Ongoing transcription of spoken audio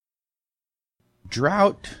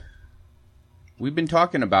Drought. We've been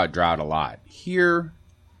talking about drought a lot. Here,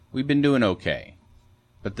 we've been doing okay.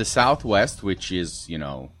 But the Southwest, which is,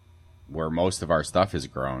 where most of our stuff is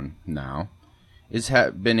grown now, has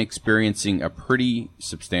been experiencing a pretty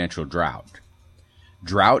substantial drought.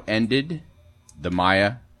 Drought ended the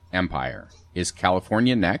Maya Empire. Is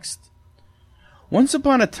California next? Once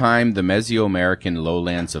upon a time, the Mesoamerican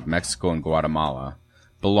lowlands of Mexico and Guatemala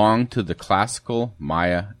belonged to the classical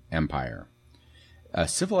Maya Empire, a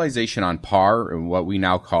civilization on par in what we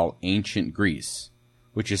now call ancient Greece,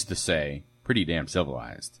 which is to say, pretty damn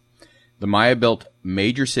civilized. The Maya built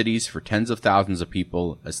major cities for tens of thousands of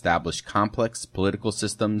people, established complex political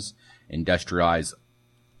systems, industrialized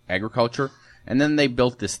agriculture, and then they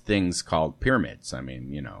built these things called pyramids. I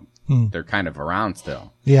mean, they're kind of around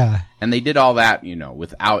still. Yeah. And they did all that,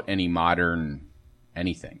 without any modern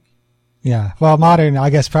anything. Yeah. Well,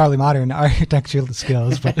 probably modern architectural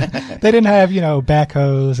skills, but they didn't have,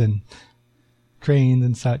 backhoes and cranes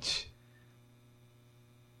and such.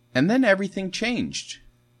 And then everything changed.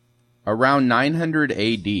 Around 900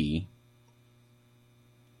 A.D.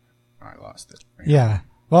 I lost it. Yeah.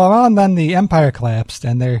 Well, around then the empire collapsed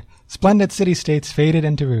and their splendid city-states faded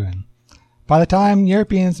into ruin. By the time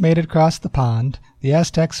Europeans made it across the pond, the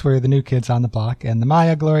Aztecs were the new kids on the block, and the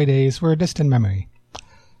Maya glory days were a distant memory.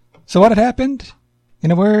 So what had happened?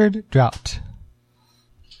 In a word, drought.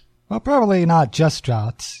 Well, probably not just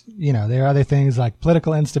droughts. There are other things like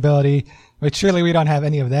political instability, which surely we don't have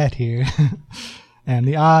any of that here. And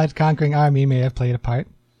the odd conquering army may have played a part.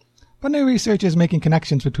 But new research is making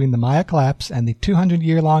connections between the Maya collapse and the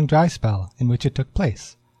 200-year-long dry spell in which it took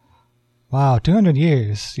place. Wow, 200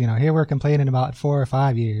 years. Here we're complaining about 4 or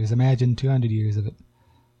 5 years. Imagine 200 years of it.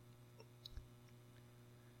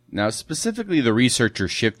 Now, specifically, the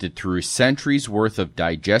researchers shifted through centuries' worth of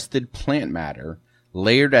digested plant matter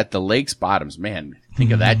layered at the lake's bottoms. Man,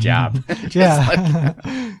 think of that job.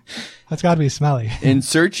 Yeah. That's got to be smelly. In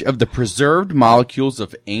search of the preserved molecules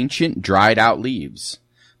of ancient dried-out leaves.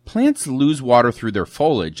 Plants lose water through their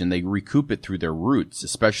foliage, and they recoup it through their roots,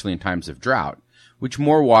 especially in times of drought, which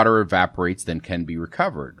more water evaporates than can be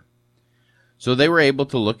recovered. So they were able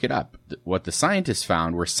to look it up. What the scientists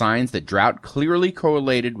found were signs that drought clearly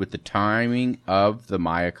correlated with the timing of the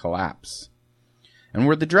Maya collapse. And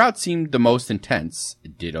where the drought seemed the most intense,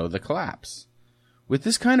 ditto the collapse. With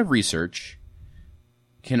this kind of research,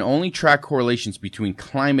 can only track correlations between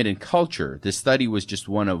climate and culture. This study was just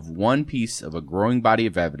one piece of a growing body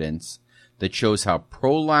of evidence that shows how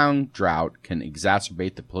prolonged drought can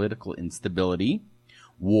exacerbate the political instability,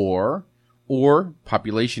 war, or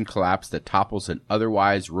population collapse that topples an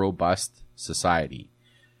otherwise robust society.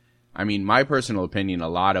 I mean, my personal opinion, a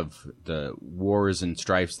lot of the wars and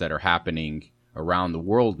strifes that are happening around the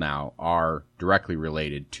world now are directly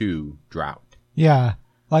related to drought. Yeah.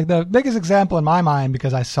 Like the biggest example in my mind,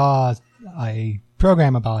 because I saw a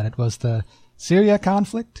program about it, was the Syria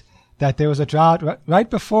conflict, that there was a drought right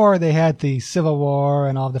before they had the civil war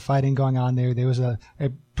and all the fighting going on there. There was a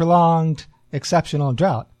prolonged, exceptional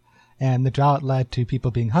drought. And the drought led to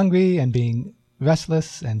people being hungry and being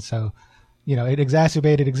restless. And so, it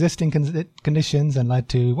exacerbated existing conditions and led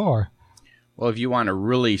to war. Well, if you want to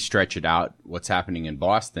really stretch it out, what's happening in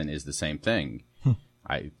Boston is the same thing.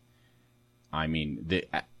 I mean, the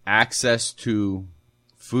access to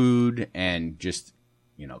food and just,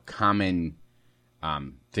 common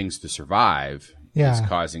things to survive is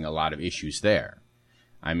causing a lot of issues there.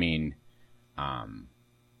 I mean, I'm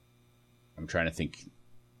trying to think,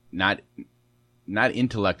 not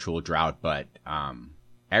intellectual drought, but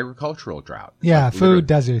agricultural drought. Yeah, like food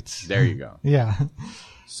deserts. There you go. Yeah.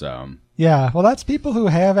 So. Yeah, well, that's people who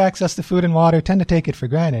have access to food and water tend to take it for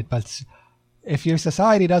granted, but if your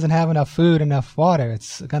society doesn't have enough food, enough water,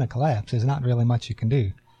 it's going to collapse. There's not really much you can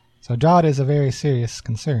do. So drought is a very serious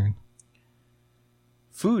concern.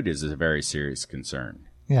 Food is a very serious concern.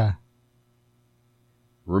 Yeah.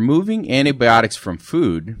 Removing antibiotics from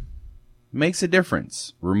food makes a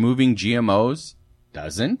difference. Removing GMOs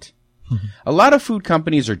doesn't. A lot of food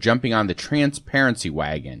companies are jumping on the transparency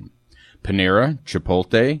wagon. Panera,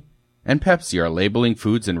 Chipotle, and Pepsi are labeling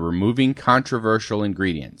foods and removing controversial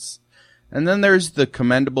ingredients. And then there's the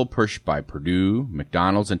commendable push by Purdue,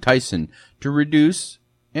 McDonald's, and Tyson to reduce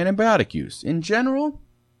antibiotic use. In general,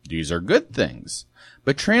 these are good things.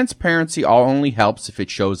 But transparency only helps if it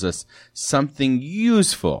shows us something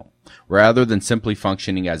useful, rather than simply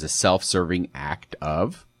functioning as a self-serving act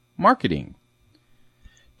of marketing.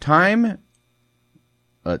 Time,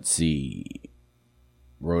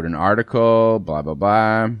 wrote an article, blah, blah,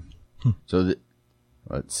 blah. So,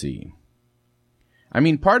 let's see. I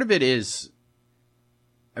mean, part of it is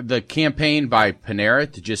the campaign by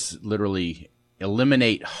Panera to just literally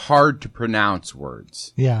eliminate hard to pronounce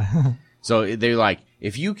words. Yeah. So they're like,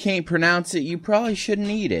 if you can't pronounce it, you probably shouldn't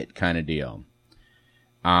eat it, kind of deal.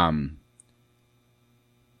 I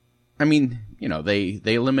mean, you know, they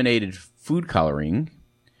eliminated food coloring.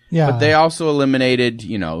 Yeah. But they also eliminated,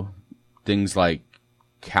 you know, things like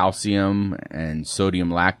calcium and sodium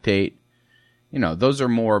lactate. You know, those are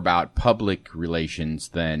more about public relations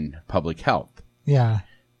than public health. Yeah.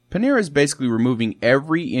 Panera is basically removing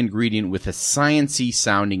every ingredient with a science-y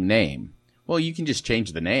sounding name. Well, you can just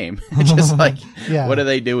change the name. Just like, Yeah. What do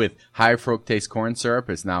they do with high fructose corn syrup?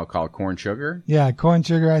 It's now called corn sugar. Yeah, corn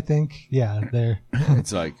sugar, I think. Yeah, they're...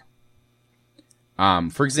 It's like,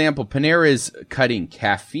 for example, Panera is cutting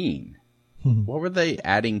caffeine. What were they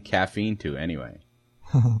adding caffeine to anyway?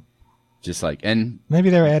 Just like, and Maybe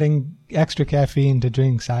they were adding extra caffeine to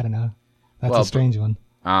drinks. I don't know. That's a strange one.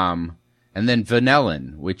 and then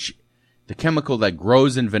vanillin, which the chemical that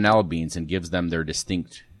grows in vanilla beans and gives them their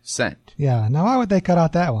distinct scent. Yeah. Now, why would they cut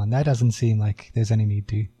out that one? That doesn't seem like there's any need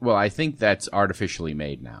to. Well, I think that's artificially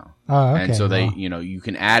made now. Oh, okay. And so they, well, you know, you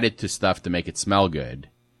can add it to stuff to make it smell good,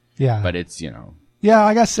 yeah. but it's, you know, Yeah,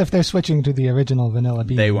 I guess if they're switching to the original vanilla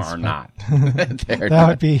beans. they are but not. They're That not.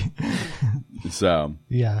 would be... So,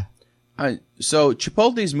 Yeah. so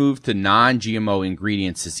Chipotle's move to non-GMO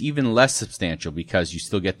ingredients is even less substantial because you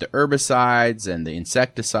still get the herbicides and the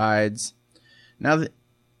insecticides. Now,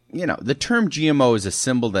 you know, the term GMO is a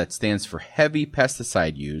symbol that stands for heavy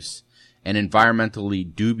pesticide use and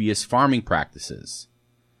environmentally dubious farming practices.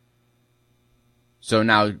 So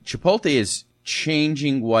now Chipotle is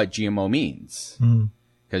changing what GMO means.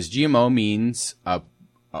 Because GMO means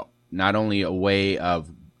not only a way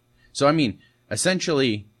of... So, I mean,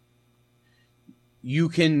 essentially, you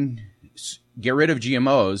can get rid of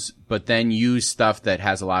GMOs, but then use stuff that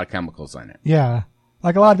has a lot of chemicals in it. Yeah.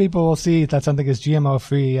 Like a lot of people will see that something is GMO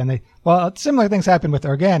free and similar things happen with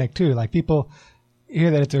organic too. Like people hear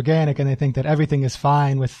that it's organic and they think that everything is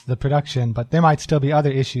fine with the production, but there might still be other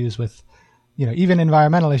issues with, you know, even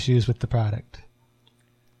environmental issues with the product.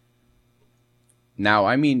 Now,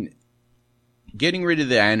 I mean, getting rid of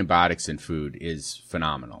the antibiotics in food is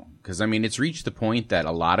phenomenal. Because, I mean, it's reached the point that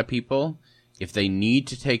a lot of people, if they need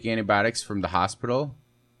to take antibiotics from the hospital,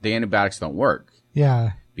 the antibiotics don't work.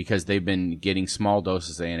 Yeah. Because they've been getting small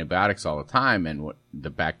doses of antibiotics all the time, and the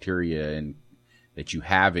bacteria that you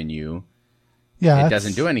have in you, it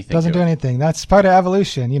doesn't do anything. Doesn't do anything. That's part of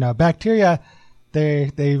evolution. You know, bacteria,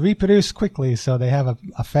 they reproduce quickly, so they have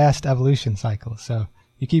a fast evolution cycle. So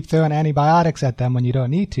you keep throwing antibiotics at them when you don't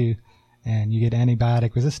need to, and you get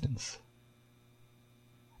antibiotic resistance.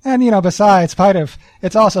 And, you know, besides,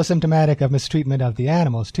 it's also symptomatic of mistreatment of the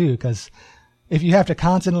animals, too, because if you have to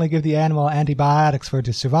constantly give the animal antibiotics for it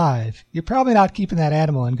to survive, you're probably not keeping that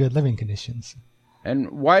animal in good living conditions. And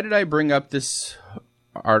why did I bring up this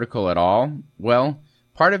article at all? Well,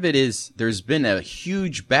 part of it is there's been a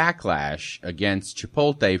huge backlash against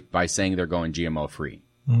Chipotle by saying they're going GMO free.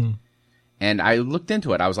 Mm-hmm. And I looked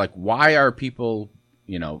into it. I was like, why are people,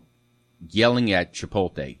 you know, yelling at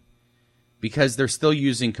Chipotle? Because they're still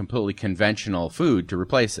using completely conventional food to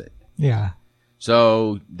replace it. Yeah.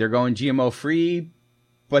 So they're going GMO free,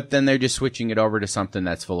 but then they're just switching it over to something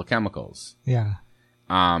that's full of chemicals. Yeah.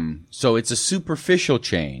 So it's a superficial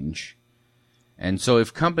change. And so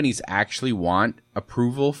if companies actually want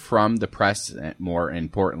approval from the press, more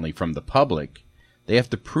importantly from the public, they have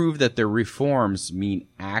to prove that their reforms mean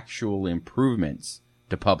actual improvements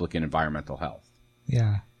to public and environmental health.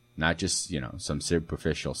 Yeah. Not just, you know, some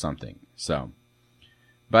superficial something. So,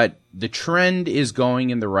 but the trend is going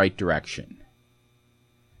in the right direction.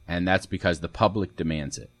 And that's because the public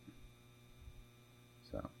demands it.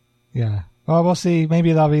 So. Yeah. Well, we'll see.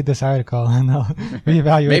 Maybe they'll read this article and they'll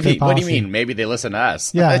reevaluate their policy. What do you mean? Maybe they listen to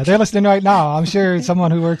us. Yeah, they're listening right now. I'm sure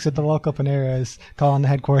someone who works at the local Panera is calling the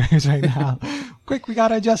headquarters right now. Quick, we got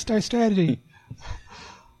to adjust our strategy.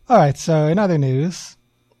 All right, so in other news,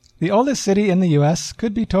 the oldest city in the U.S.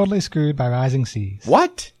 could be totally screwed by rising seas.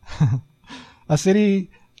 What? A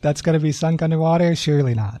city that's going to be sunk underwater?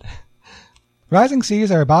 Surely not. Rising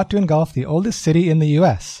seas are about to engulf the oldest city in the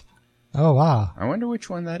U.S. Oh, wow. I wonder which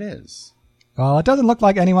one that is. Well, it doesn't look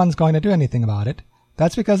like anyone's going to do anything about it.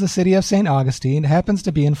 That's because the city of St. Augustine happens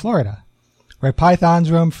to be in Florida, where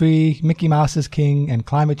pythons roam free, Mickey Mouse is king, and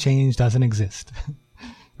climate change doesn't exist.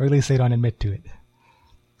 Or at least they don't admit to it.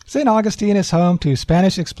 St. Augustine is home to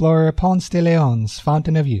Spanish explorer Ponce de Leon's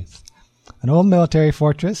Fountain of Youth, an old military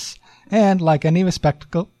fortress, and, like any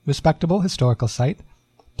respectable historical site,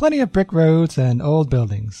 plenty of brick roads and old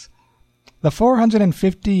buildings. The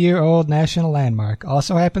 450-year-old national landmark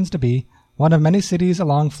also happens to be one of many cities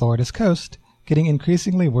along Florida's coast, getting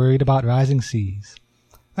increasingly worried about rising seas.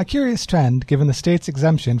 A curious trend given the state's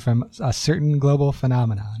exemption from a certain global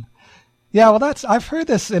phenomenon. Yeah, well, I've heard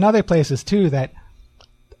this in other places too, that,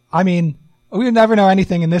 I mean, we never know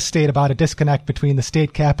anything in this state about a disconnect between the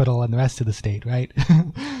state capital and the rest of the state, right?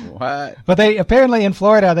 What? But apparently in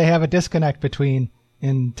Florida, they have a disconnect between,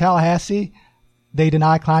 in Tallahassee, they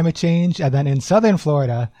deny climate change, and then in southern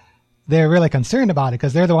Florida, they're really concerned about it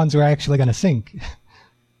because they're the ones who are actually going to sink.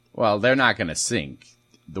 Well, they're not going to sink.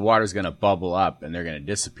 The water's going to bubble up and they're going to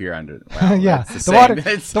disappear under. Well, yeah,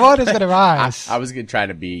 the water's going to rise. I was going to try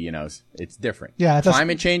to be, it's different. Yeah,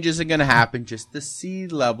 climate changes are going to happen. Just the sea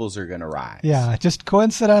levels are going to rise. Yeah, just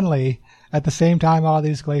coincidentally, at the same time all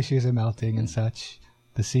these glaciers are melting and such,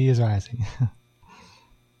 the sea is rising.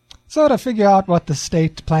 So to figure out what the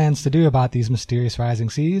state plans to do about these mysterious rising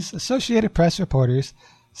seas, Associated Press reporters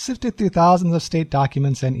sifted through thousands of state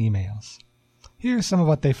documents and emails. Here's some of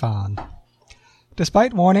what they found.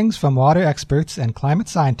 Despite warnings from water experts and climate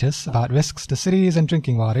scientists about risks to cities and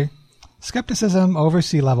drinking water, skepticism over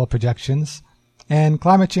sea level projections and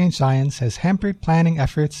climate change science has hampered planning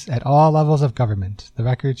efforts at all levels of government, the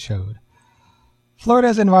record showed.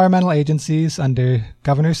 Florida's environmental agencies under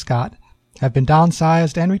Governor Scott have been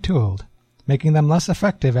downsized and retooled, making them less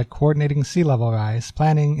effective at coordinating sea level rise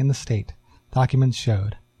planning in the state, documents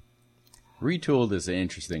showed. Retooled is an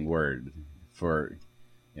interesting word for...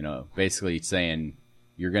 basically saying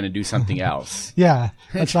you're going to do something else. Yeah.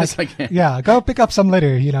 It's yeah, go pick up some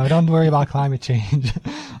litter, don't worry about climate change.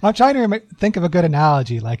 I'm trying to think of a good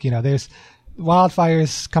analogy. Like, there's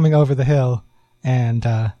wildfires coming over the hill and,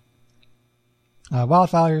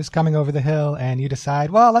 you decide,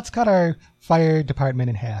 well, let's cut our fire department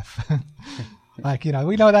in half.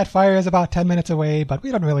 We know that fire is about 10 minutes away, but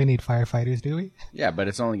we don't really need firefighters, do we? Yeah, but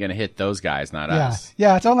it's only going to hit those guys, not us.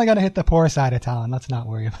 Yeah, it's only going to hit the poor side of town. Let's not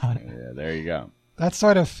worry about it. Yeah, there you go. That's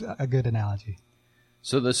sort of a good analogy.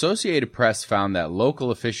 So the Associated Press found that local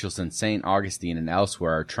officials in St. Augustine and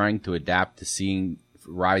elsewhere are trying to adapt to seeing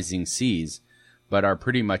rising seas, but are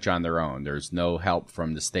pretty much on their own. There's no help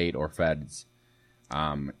from the state or feds.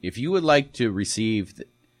 If you would like to receive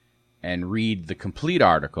and read the complete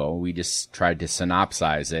article, we just tried to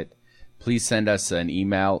synopsize it, please send us an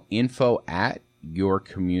email,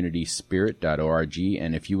 info@yourcommunityspirit.org.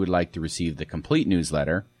 And if you would like to receive the complete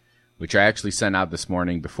newsletter, which I actually sent out this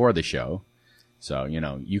morning before the show, so,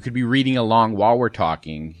 you could be reading along while we're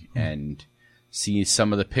talking and see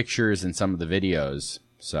some of the pictures and some of the videos.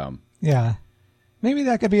 So yeah, maybe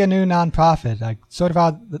that could be a new nonprofit, like sort of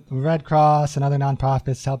how the Red Cross and other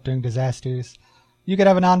nonprofits help during disasters. You could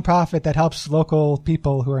have a nonprofit that helps local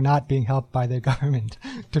people who are not being helped by their government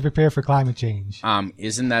to prepare for climate change.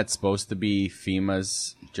 Isn't that supposed to be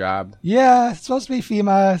FEMA's job? Yeah, it's supposed to be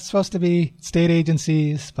FEMA. It's supposed to be state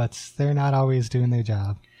agencies, but they're not always doing their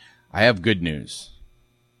job. I have good news,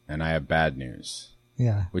 and I have bad news.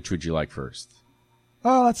 Yeah. Which would you like first?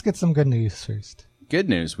 Oh, let's get some good news first. Good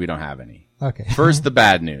news, we don't have any. Okay. First, the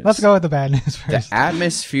bad news. Let's go with the bad news first. The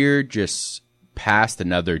atmosphere just passed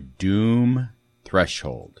another doom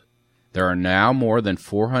threshold. There are now more than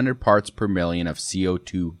 400 parts per million of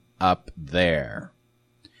CO2 up there.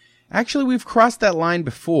 Actually, we've crossed that line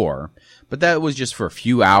before, but that was just for a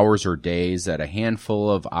few hours or days at a handful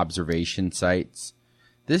of observation sites.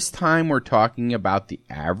 This time we're talking about the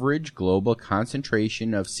average global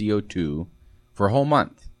concentration of CO2 for a whole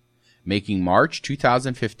month, making March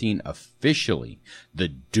 2015 officially the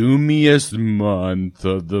doomiest month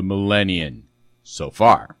of the millennium so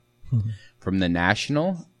far. From the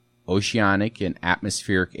National Oceanic and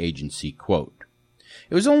Atmospheric Agency, quote,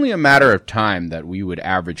 "It was only a matter of time that we would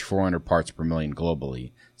average 400 parts per million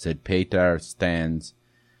globally," said Peter Stans,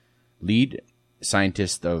 lead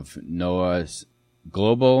scientist of NOAA's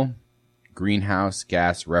Global Greenhouse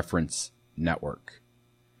Gas Reference Network.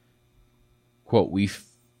 Quote, "We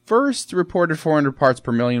first reported 400 parts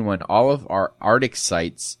per million when all of our Arctic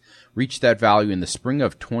sites reached that value in the spring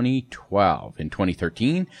of 2012. In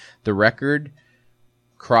 2013, the record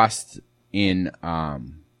crossed in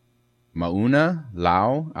Mauna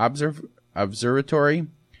Loa Observatory.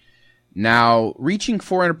 Now, reaching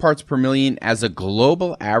 400 parts per million as a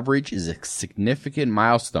global average is a significant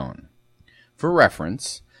milestone. For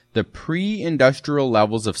reference, the pre-industrial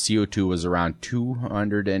levels of CO2 was around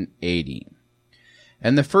 280.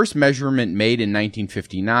 And the first measurement made in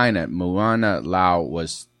 1959 at Mauna Loa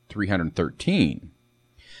was 313.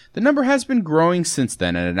 The number has been growing since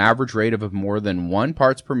then at an average rate of more than 1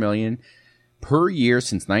 parts per million per year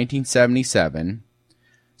since 1977.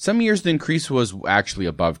 Some years the increase was actually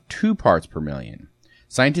above 2 parts per million.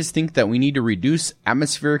 Scientists think that we need to reduce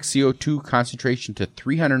atmospheric CO2 concentration to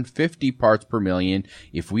 350 parts per million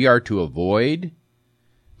if we are to avoid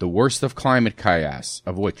the worst of climate chaos,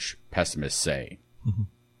 of which pessimists say,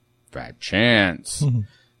 bad chance.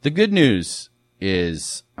 The good news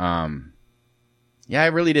is, I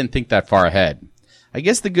really didn't think that far ahead. I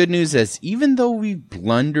guess the good news is, even though we've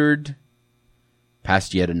blundered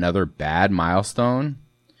past yet another bad milestone,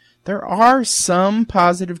 there are some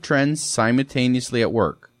positive trends simultaneously at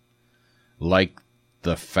work, like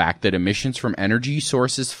the fact that emissions from energy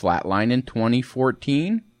sources flatlined in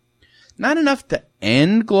 2014. Not enough to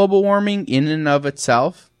end global warming in and of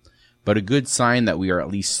itself, but a good sign that we are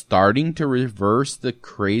at least starting to reverse the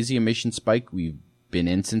crazy emission spike we've been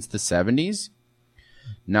in since the 70s.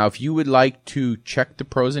 Now, if you would like to check the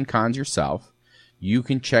pros and cons yourself, you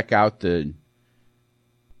can check out the...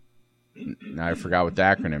 Now I forgot what the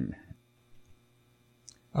acronym.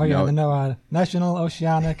 Oh, yeah, the National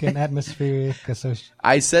Oceanic and Atmospheric Association.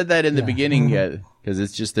 I said that in the beginning because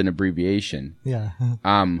it's just an abbreviation. Yeah.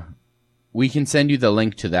 We can send you the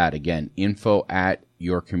link to that again,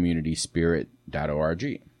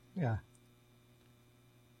 info@yourcommunityspirit.org. Yeah.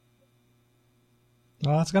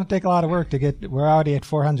 Well, it's going to take a lot of work to get, we're already at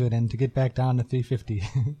 400 and to get back down to 350.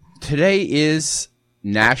 Today is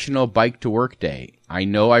National Bike to Work Day. I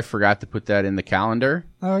know I forgot to put that in the calendar.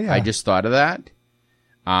 Oh, yeah. I just thought of that.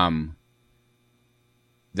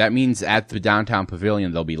 That means at the downtown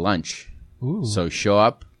pavilion, there'll be lunch. Ooh. So show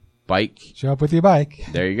up, bike. Show up with your bike.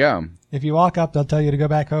 There you go. If you walk up, they'll tell you to go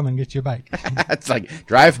back home and get your bike. It's like,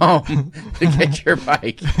 drive home to get your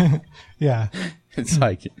bike. Yeah. It's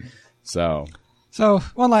like, so. So,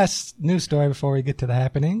 one last news story before we get to the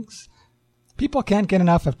happenings. People can't get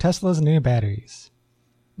enough of Tesla's new batteries.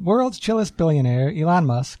 World's chillest billionaire, Elon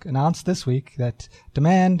Musk, announced this week that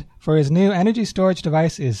demand for his new energy storage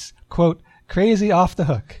device is, quote, crazy off the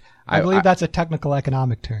hook. I believe that's a technical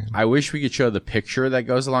economic term. I wish we could show the picture that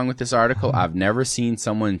goes along with this article. I've never seen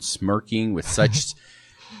someone smirking with such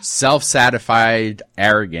self-satisfied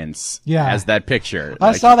arrogance as that picture.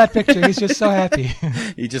 I saw that picture. He's just so happy.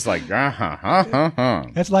 He's just like,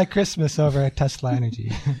 It's like Christmas over at Tesla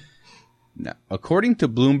Energy. Now, according to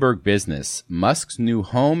Bloomberg Business, Musk's new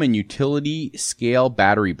home and utility scale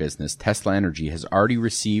battery business, Tesla Energy, has already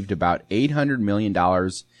received about $800 million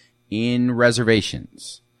in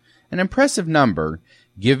reservations. An impressive number,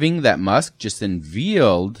 given that Musk just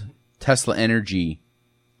unveiled Tesla Energy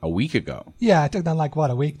a week ago. Yeah, it took them like,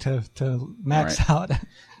 a week to max out.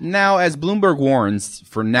 Now, as Bloomberg warns,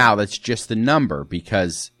 for now, that's just a number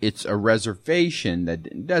because it's a reservation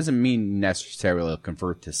that doesn't mean necessarily it'll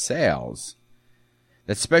convert to sales.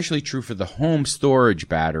 That's especially true for the home storage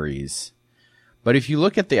batteries. But if you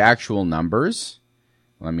look at the actual numbers,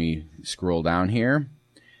 let me scroll down here.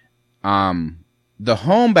 The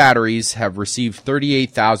home batteries have received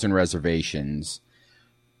 38,000 reservations,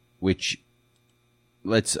 which,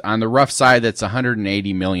 on the rough side, that's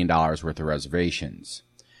 $180 million worth of reservations.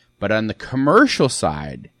 But on the commercial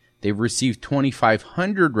side, they've received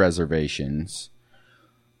 2,500 reservations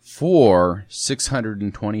for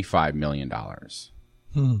 $625 million.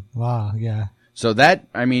 Wow, yeah. So that,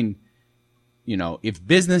 if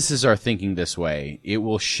businesses are thinking this way, it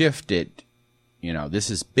will shift it.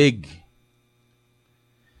 This is big.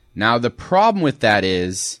 Now, the problem with that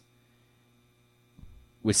is,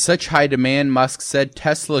 with such high demand, Musk said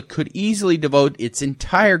Tesla could easily devote its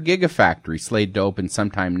entire gigafactory, slated to open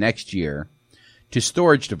sometime next year, to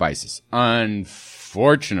storage devices.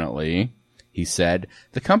 Unfortunately, he said,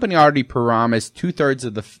 the company already promised 2/3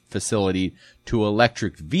 of the facility to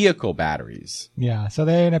electric vehicle batteries. Yeah, so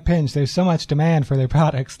they're in a pinch. There's so much demand for their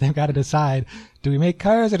products. They've got to decide, do we make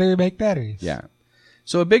cars or do we make batteries? Yeah.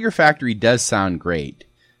 So a bigger factory does sound great,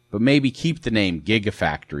 but maybe keep the name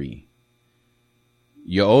Gigafactory.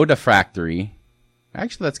 Yoda Factory.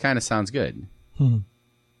 Actually, that kind of sounds good.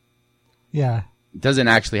 Yeah. It doesn't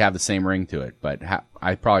actually have the same ring to it, but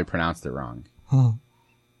I probably pronounced it wrong.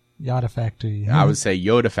 Yoda Factory. I would say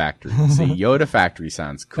Yoda Factory. See, Yoda Factory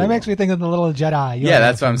sounds cool. That makes me think of the little Jedi. Yeah,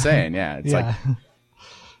 that's what I'm saying. Yeah, it's like.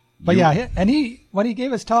 But and when he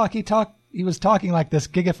gave his talk, he was talking like this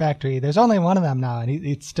Gigafactory. There's only one of them now, and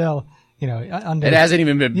it's still, under. It hasn't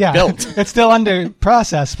even been built. It's still under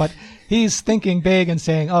process, but he's thinking big and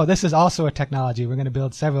saying, "Oh, this is also a technology. We're going to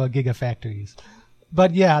build several Gigafactories."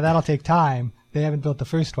 But yeah, that'll take time. They haven't built the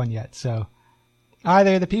first one yet, so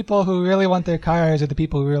either the people who really want their cars or the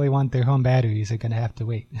people who really want their home batteries are going to have to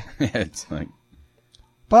wait. It's like.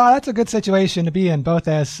 But that's a good situation to be in, both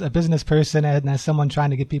as a business person and as someone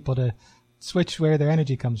trying to get people to switch where their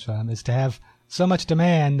energy comes from, is to have so much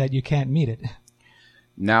demand that you can't meet it.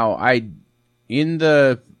 Now, in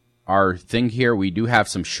our thing here, we do have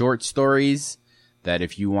some short stories that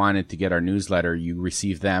if you wanted to get our newsletter, you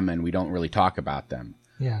receive them, and we don't really talk about them.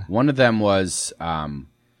 Yeah. One of them was,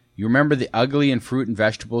 you remember the ugly and fruit and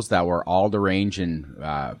vegetables that were all the range in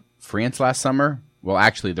France last summer? Well,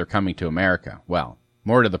 actually, they're coming to America. Well,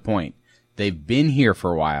 more to the point, they've been here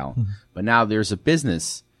for a while, but now there's a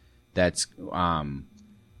business that's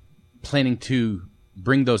planning to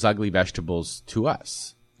bring those ugly vegetables to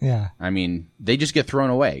us. Yeah. I mean, they just get thrown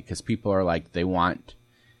away because people are like, they want...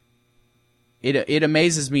 It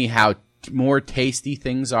amazes me how more tasty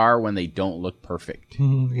things are when they don't look perfect.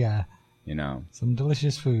 Yeah. You know? Some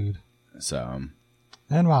delicious food. So...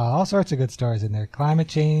 And wow, all sorts of good stories in there. Climate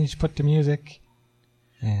change put to music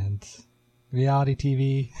and reality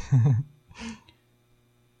TV.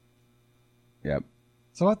 Yep.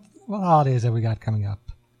 So what holidays have we got coming up?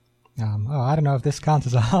 I don't know if this counts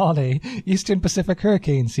as a holiday. Eastern Pacific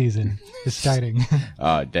hurricane season is starting.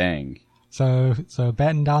 Oh, dang. So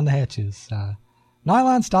batten down the hatches.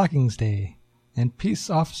 Nylon Stockings Day and Peace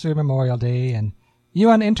Officer Memorial Day and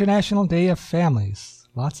UN International Day of Families.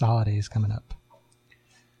 Lots of holidays coming up.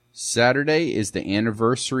 Saturday is the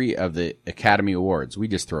anniversary of the Academy Awards. We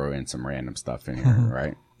just throw in some random stuff in here,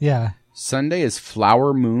 right? Yeah. Sunday is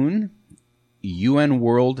Flower Moon, UN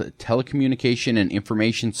World Telecommunication and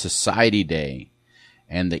Information Society Day,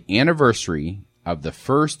 and the anniversary of the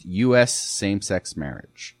first U.S. same-sex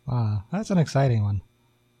marriage. Wow, that's an exciting one.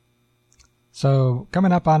 So,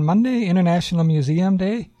 coming up on Monday, International Museum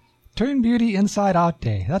Day, Turn Beauty Inside Out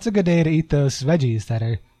Day. That's a good day to eat those veggies that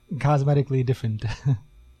are cosmetically different,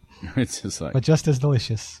 It's just like... but just as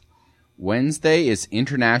delicious. Wednesday is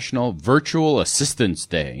International Virtual Assistance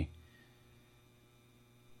Day.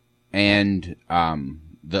 And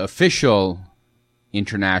the official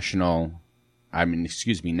National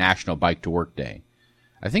Bike to Work Day.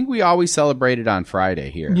 I think we always celebrate it on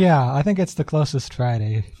Friday here. Yeah, I think it's the closest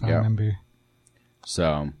Friday, if I remember.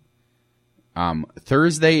 So,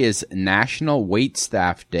 Thursday is National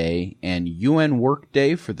Waitstaff Day and UN Work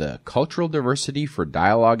Day for the Cultural Diversity for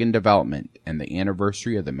Dialogue and Development and the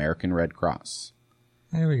anniversary of the American Red Cross.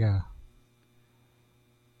 There we go.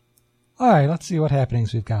 All right, let's see what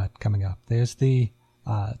happenings we've got coming up. There's the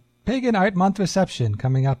Pagan Art Month reception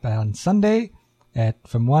coming up on Sunday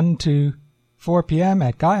from 1 to 4 p.m.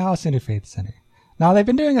 at Guy House Interfaith Center. Now, they've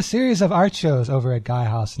been doing a series of art shows over at Guy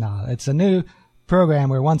House now. It's a new program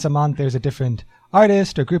where once a month there's a different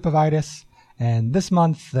artist or group of artists. And this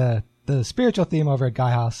month, the spiritual theme over at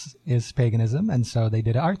Guy House is paganism, and so they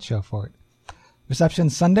did an art show for it.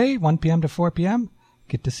 Reception Sunday, 1 p.m. to 4 p.m.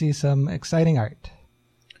 Get to see some exciting art.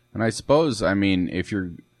 And I suppose, I mean, if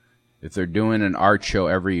they're doing an art show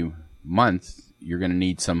every month, you're going to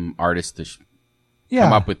need some artists to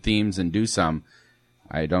come up with themes and do some.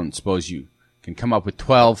 I don't suppose you can come up with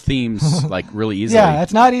 12 themes like really easily. Yeah,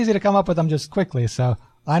 it's not easy to come up with them just quickly. So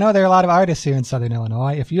I know there are a lot of artists here in Southern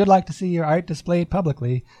Illinois. If you'd like to see your art displayed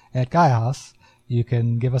publicly at Guy House, you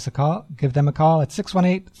can give them a call at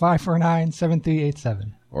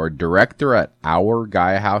 618-549-7387. Or director at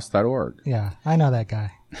ourguyhouse.org. Yeah, I know that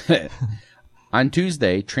guy. On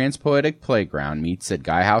Tuesday, Transpoetic Playground meets at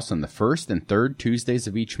Guy House on the first and third Tuesdays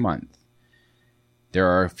of each month. There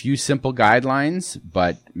are a few simple guidelines,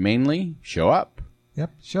 but mainly show up.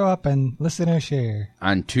 Yep, show up and listen or share.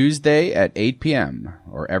 On Tuesday at 8 p.m.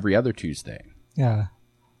 or every other Tuesday. Yeah.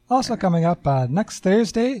 Also coming up next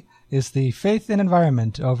Thursday is the Faith and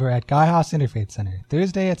Environment over at Guy House Interfaith Center,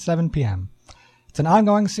 Thursday at 7 p.m. It's an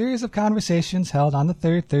ongoing series of conversations held on the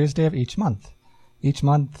third Thursday of each month. Each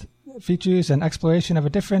month features an exploration of a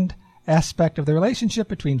different aspect of the relationship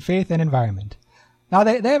between faith and environment. Now,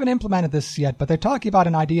 they haven't implemented this yet, but they're talking about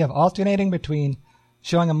an idea of alternating between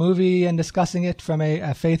showing a movie and discussing it from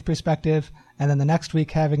a faith perspective, and then the next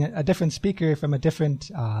week having a different speaker from a different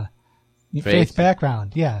faith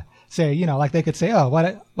background. Yeah. Say, like they could say, oh,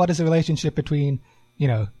 what is the relationship between,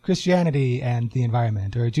 Christianity and the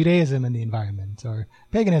environment, or Judaism and the environment, or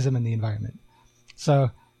paganism and the environment.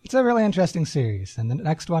 So it's a really interesting series, and the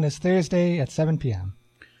next one is Thursday at 7 p.m.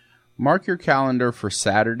 Mark your calendar for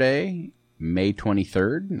Saturday, May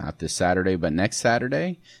 23rd, not this Saturday, but next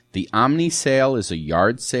Saturday. The Omni sale is a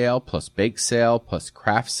yard sale plus bake sale plus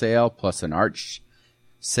craft sale plus an art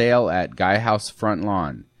sale at Guy House front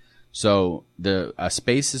lawn. So a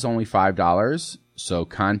space is only $5, so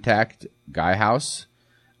contact Guy House.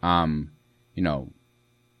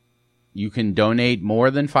 You can donate more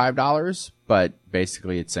than $5, but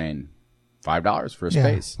basically it's saying $5 for a Yeah,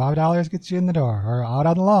 space. $5 gets you in the door, or out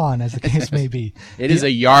on the lawn, as the case may be. It is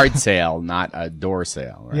a yard sale, not a door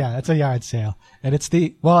sale. Right? Yeah, it's a yard sale. And it's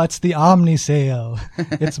the Omni sale.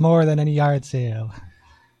 It's more than any yard sale.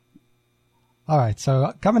 All right,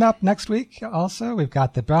 so coming up next week also, we've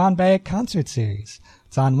got the Brown Bag Concert Series.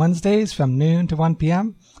 It's on Wednesdays from noon to 1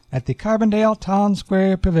 p.m. at the Carbondale Town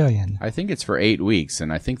Square Pavilion. I think it's for 8 weeks,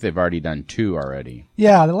 and I think they've already done 2 already.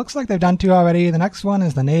 Yeah, it looks like they've done 2 already. The next one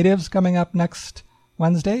is the Natives coming up next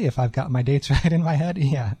Wednesday, if I've got my dates right in my head.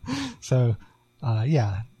 Yeah. So,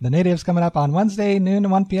 the Natives coming up on Wednesday, noon to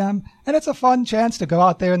 1 p.m. And it's a fun chance to go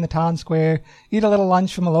out there in the town square, eat a little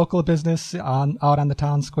lunch from a local business out on the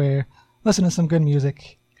town square, listen to some good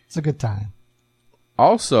music. It's a good time.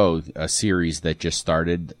 Also, a series that just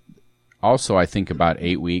started, also I think about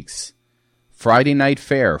 8 weeks, Friday Night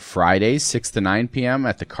Fair, Fridays 6 to 9 p.m.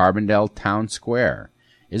 at the Carbondale Town Square.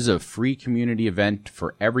 This is a free community event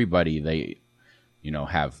for everybody. They,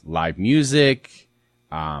 have live music,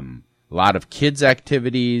 a lot of kids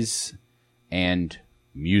activities, and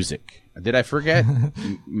music. Did I forget?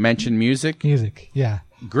 Mention music? Music, yeah.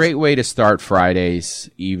 Great way to start Fridays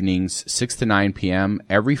evenings, 6 to 9 p.m.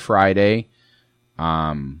 every Friday.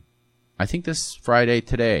 I think this Friday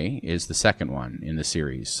today is the second one in the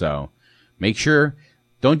series. So make sure,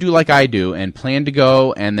 don't do like I do and plan to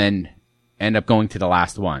go and then end up going to the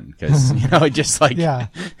last one. Because, just like... Yeah.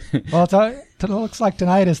 Well, it looks like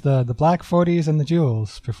tonight is the Black 40s and the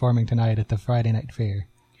Jewels performing tonight at the Friday Night Fair.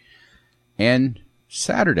 And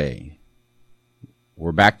Saturday,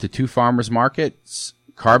 we're back to 2 farmers markets.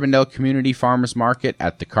 Carbondale Community Farmers Market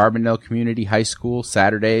at the Carbondale Community High School,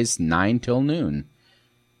 Saturdays, 9 till noon.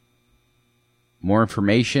 More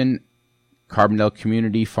information, Carbondale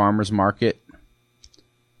Community Farmers Market.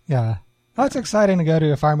 Yeah. Well, it's exciting to go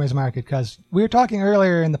to a farmer's market because we were talking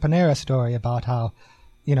earlier in the Panera story about how,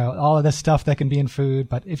 all of this stuff that can be in food.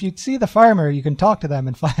 But if you see the farmer, you can talk to them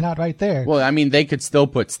and find out right there. Well, I mean, they could still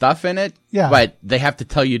put stuff in it, but they have to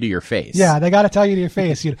tell you to your face. Yeah, they got to tell you to your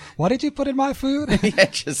face. What did you put in my food? Yeah,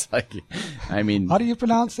 just like, I mean. How do you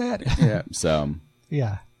pronounce that? Yeah, so.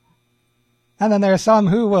 Yeah. And then there are some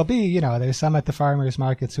who will be, there's some at the farmers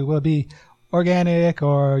markets who will be organic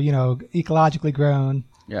or, ecologically grown.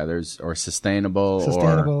 Yeah, or sustainable.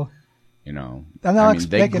 Or, and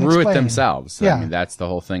they grew it themselves. Yeah. I mean, that's the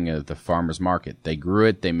whole thing of the farmer's market. They grew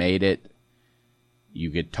it, they made it.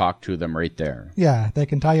 You could talk to them right there. Yeah, they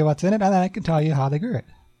can tell you what's in it, and then they can tell you how they grew it.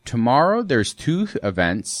 Tomorrow, there's 2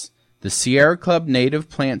 events. The Sierra Club Native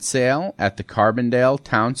Plant Sale at the Carbondale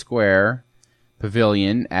Town Square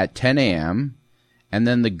Pavilion at 10 a.m., and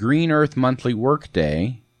then the Green Earth Monthly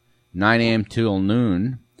Workday, 9 a.m. till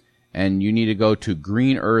noon. And you need to go to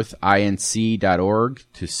greenearthinc.org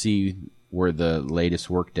to see where the latest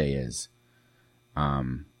workday is.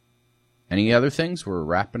 Any other things? We're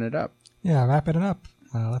wrapping it up. Yeah, wrapping it up.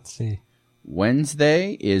 Let's see.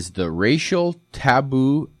 Wednesday is the Racial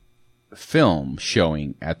Taboo film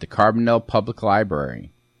showing at the Carbondale Public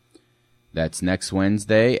Library. That's next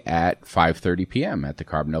Wednesday at 5:30 p.m. at the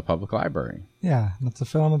Carbondale Public Library. Yeah, that's a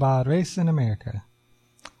film about race in America.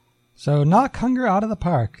 So Knock Hunger Out of the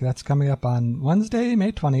Park. That's coming up on Wednesday,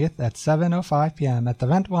 May 20th at 7:05 p.m. at the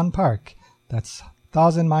Rent One Park. That's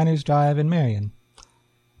 1000 Miners Drive in Marion.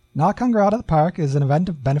 Knock Hunger Out of the Park is an event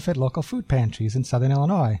to benefit local food pantries in southern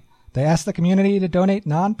Illinois. They ask the community to donate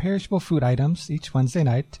non-perishable food items each Wednesday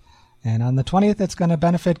night. And on the 20th, it's going to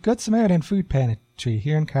benefit Good Samaritan Food Pantry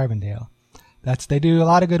here in Carbondale. They do a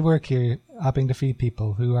lot of good work here, helping to feed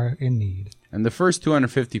people who are in need. And the first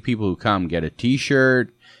 250 people who come get a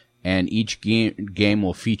T-shirt, and each game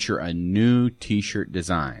will feature a new T-shirt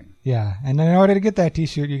design. Yeah, and in order to get that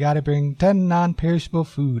T-shirt, you got to bring 10 non-perishable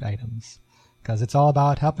food items, because it's all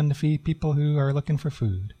about helping to feed people who are looking for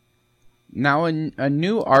food. Now, a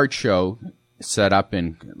new art show set up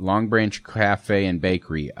in Long Branch Cafe and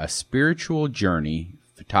Bakery, A Spiritual Journey,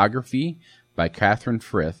 photography by Katherine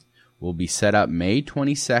Frith, will be set up May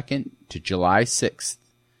 22nd to July 6th.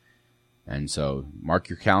 And so mark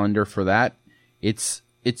your calendar for that. It's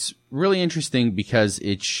really interesting because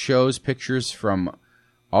it shows pictures from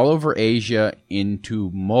all over Asia into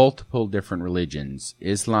multiple different religions.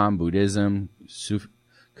 Islam, Buddhism,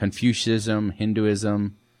 Confucianism,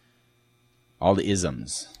 Hinduism, all the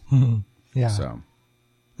isms. Yeah. So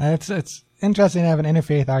it's interesting to have an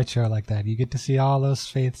interfaith art show like that. You get to see all those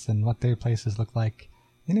faiths and what their places look like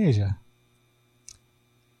in Asia.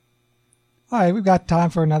 All right, we've got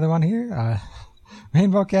time for another one here.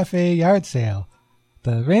 Rainbow Cafe Yard Sale.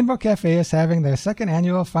 The Rainbow Cafe is having their second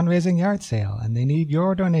annual fundraising yard sale, and they need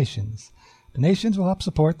your donations. Donations will help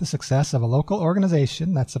support the success of a local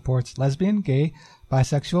organization that supports lesbian, gay,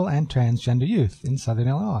 bisexual, and transgender youth in Southern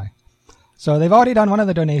Illinois. So they've already done one of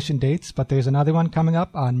the donation dates, but there's another one coming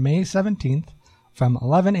up on May 17th from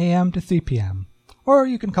 11 a.m. to 3 p.m. Or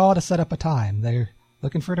you can call to set up a time. They're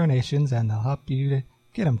looking for donations, and they'll help you to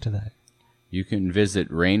get them to there. You can visit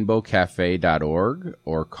rainbowcafe.org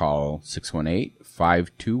or call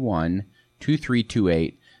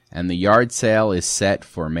 618-521-2328, and the yard sale is set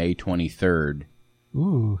for May 23rd.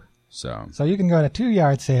 Ooh. So you can go to 2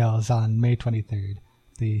 yard sales on May 23rd.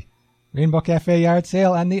 The Rainbow Cafe yard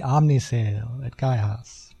sale and the Omni sale at Guy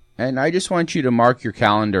House. And I just want you to mark your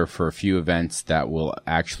calendar for a few events that will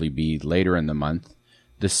actually be later in the month.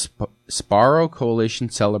 The Sparrow Coalition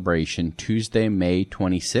Celebration, Tuesday, May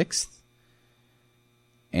 26th.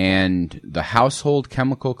 And the Household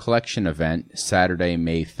Chemical Collection event, Saturday,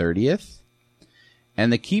 May 30th.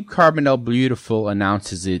 And the Keep Carbondale Beautiful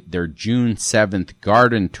announces their June 7th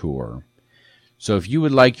garden tour. So if you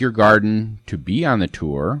would like your garden to be on the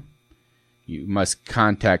tour, you must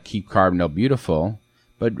contact Keep Carbondale Beautiful.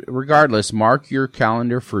 But regardless, mark your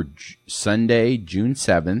calendar for Sunday, June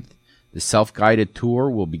 7th. The self-guided tour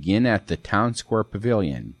will begin at the Town Square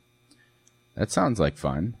Pavilion. That sounds like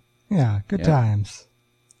fun. Yeah, good times.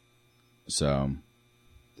 So,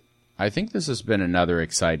 I think this has been another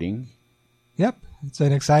exciting. Yep, it's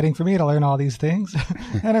been exciting for me to learn all these things.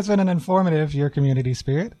 And it's been an informative Your Community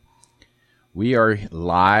Spirit. We are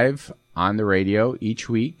live on the radio each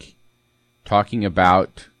week talking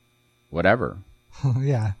about whatever.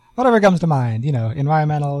 Yeah, whatever comes to mind,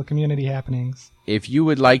 environmental, community happenings. If you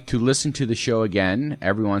would like to listen to the show again,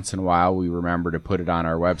 every once in a while we remember to put it on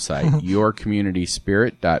our website,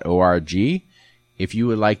 yourcommunityspirit.org. If you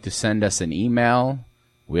would like to send us an email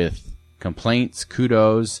with complaints,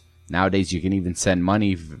 kudos, nowadays you can even send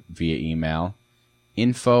money via email,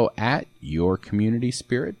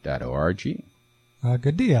 info@yourcommunityspirit.org.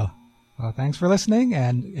 Good deal. Well, thanks for listening,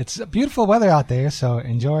 and it's beautiful weather out there, so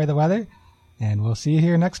enjoy the weather. And we'll see you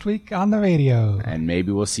here next week on the radio. And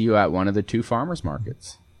maybe we'll see you at one of the 2 farmers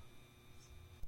markets.